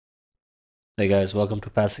Hey guys, welcome to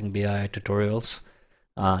passingBI tutorials.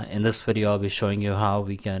 In this video, I'll be showing you how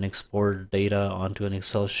we can export data onto an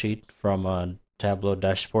Excel sheet from a Tableau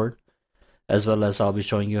dashboard, as well as I'll be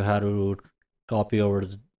showing you how to copy over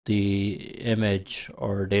the image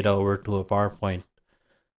or data over to a PowerPoint.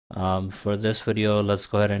 For this video, let's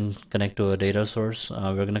go ahead and connect to a data source.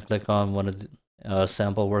 We're going to click on one of the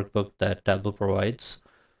sample workbook that Tableau provides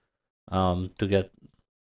to get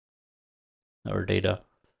our data.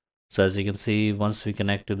 So as you can see, once we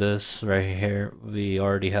connect to this right here, we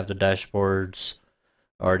already have the dashboards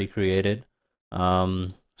already created.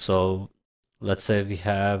 So let's say we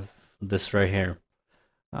have this right here,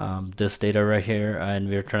 this data right here, and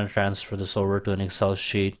we're trying to transfer this over to an Excel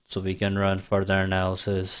sheet so we can run further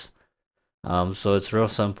analysis. So it's real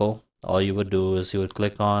simple. All you would do is you would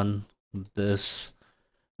click on this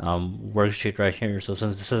worksheet right here. So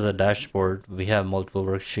since this is a dashboard, we have multiple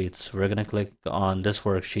worksheets. We're gonna click on this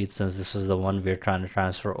worksheet since this is the one we're trying to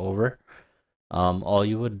transfer over. All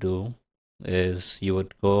you would do is you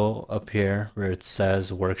would go up here where it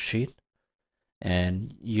says worksheet,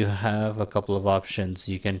 and you have a couple of options.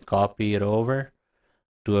 You can copy it over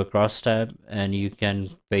to a cross tab, and you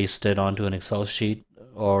can paste it onto an Excel sheet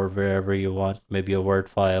or wherever you want, maybe a Word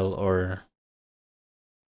file or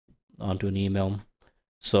onto an email.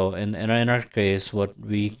 So in our case,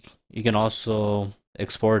 you can also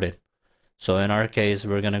export it. So in our case,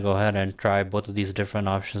 we're gonna go ahead and try both of these different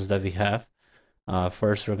options that we have.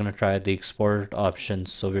 First, we're gonna try the export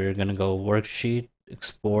options. So we're gonna go worksheet,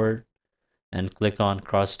 export, and click on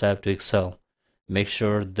cross tab to Excel. Make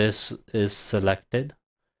sure this is selected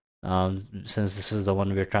since this is the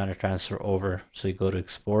one we're trying to transfer over. So you go to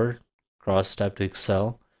export, cross tab to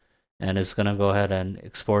Excel, and it's gonna go ahead and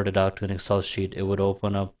export it out to an Excel sheet. It would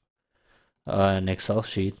open up an Excel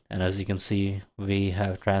sheet, and as you can see, we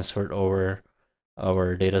have transferred over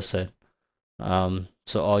our data set. So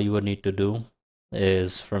all you would need to do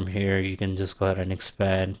is from here you can just go ahead and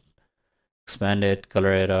expand it,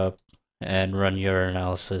 color it up, and run your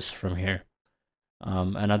analysis from here.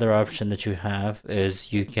 Another option that you have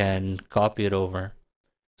is you can copy it over.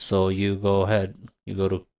 So you go ahead, you go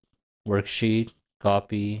to worksheet,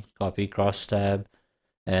 copy cross tab,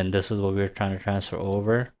 and this is what we're trying to transfer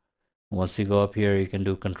over. Once you go up here, you can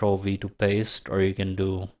do Control V to paste, or you can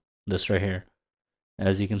do this right here.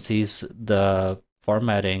 As you can see, the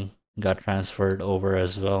formatting got transferred over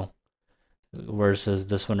as well, versus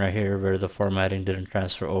this one right here where the formatting didn't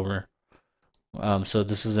transfer over. So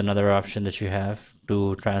this is another option that you have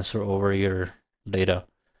to transfer over your data.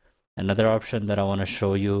 Another option that I want to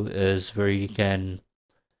show you is where you can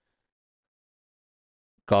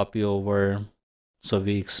copy over. So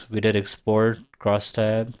we did export cross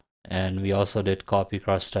tab, and we also did copy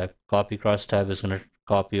cross tab. Copy cross tab is going to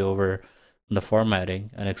copy over the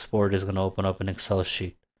formatting, and export is going to open up an Excel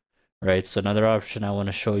sheet, right? So another option I want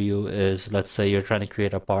to show you is, let's say you're trying to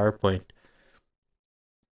create a PowerPoint,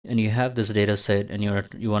 and you have this data set, and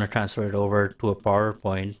you want to transfer it over to a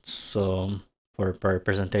PowerPoint, so for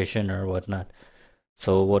presentation or whatnot.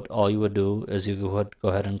 So what all you would do is you would go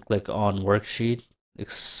ahead and click on worksheet,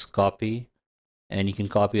 copy, and you can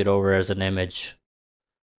copy it over as an image,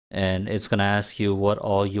 and it's gonna ask you what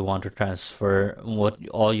all you want to transfer, what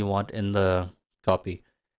all you want in the copy.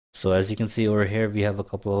 So as you can see over here, we have a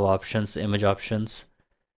couple of options, image options.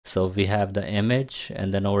 So we have the image,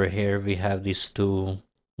 and then over here we have these two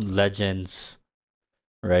legends,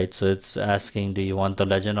 right? So it's asking, do you want the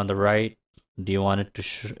legend on the right? Do you want it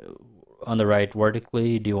to on the right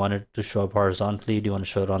vertically? Do you want it to show up horizontally? Do you want to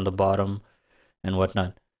show it on the bottom and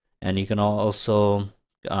whatnot? And you can also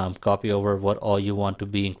copy over what all you want to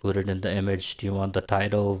be included in the image. Do you want the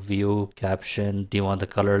title, view, caption? Do you want the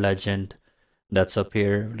color legend that's up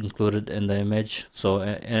here included in the image? So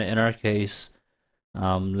in our case,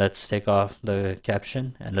 let's take off the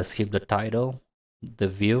caption and let's keep the title, the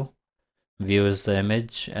view is the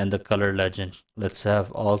image, and the color legend. Let's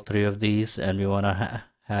have all three of these, and we want to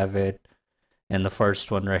have it in the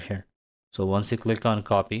first one right here. So once you click on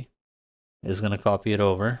copy, it's going to copy it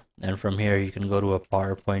over, and from here you can go to a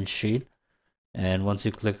PowerPoint sheet, and once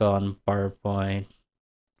you click on PowerPoint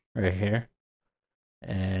right here,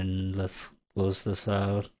 and let's close this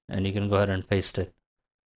out, and you can go ahead and paste it.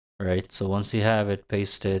 Right, so once you have it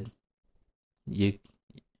pasted, you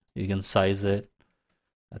can size it.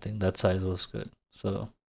 I think that size was good. So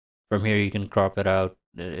from here you can crop it out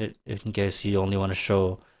in case you only want to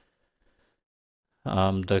show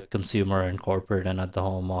the consumer and corporate, and at the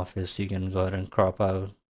home office you can go ahead and crop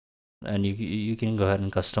out, and you can go ahead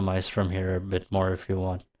and customize from here a bit more if you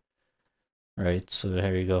want. Right, so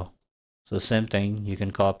here you go. So same thing, you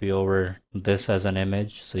can copy over this as an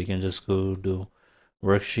image. So you can just go do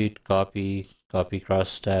worksheet, copy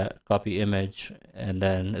cross tab, copy image, and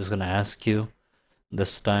then it's gonna ask you.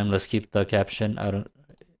 This time, let's keep the caption. I don't.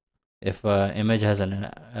 If image has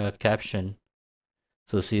a caption,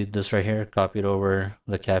 so see this right here, copied over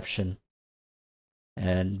the caption.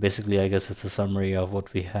 And basically, I guess it's a summary of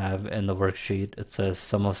what we have in the worksheet. It says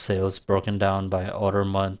sum of sales broken down by order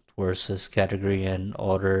month versus category and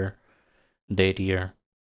order date year.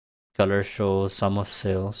 Color shows sum of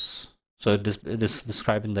sales. So it is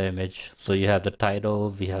describing the image. So you have the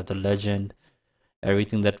title, we have the legend,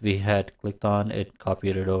 everything that we had clicked on, it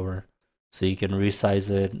copied it over. So you can resize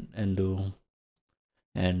it and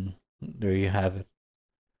there you have it.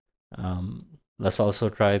 Let's also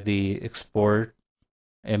try the export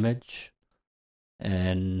image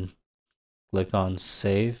and click on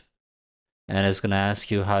save, and it's gonna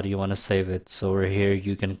ask you how do you want to save it. So over here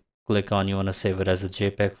you can click on you want to save it as a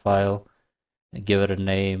JPEG file and give it a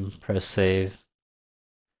name, press save,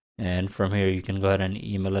 and from here you can go ahead and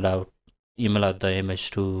email out the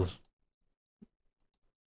image to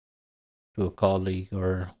a colleague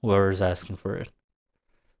or whoever is asking for it.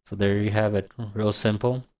 So there you have it, real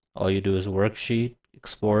simple. All you do is worksheet,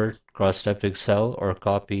 export, cross-tab to Excel, or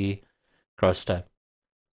copy, cross-tab.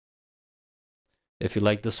 If you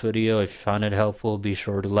like this video, if you found it helpful, be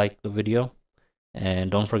sure to like the video and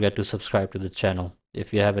don't forget to subscribe to the channel.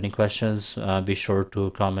 If you have any questions, be sure to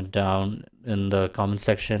comment down in the comment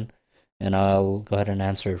section and I'll go ahead and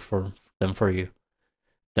answer them for you.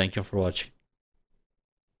 Thank you for watching.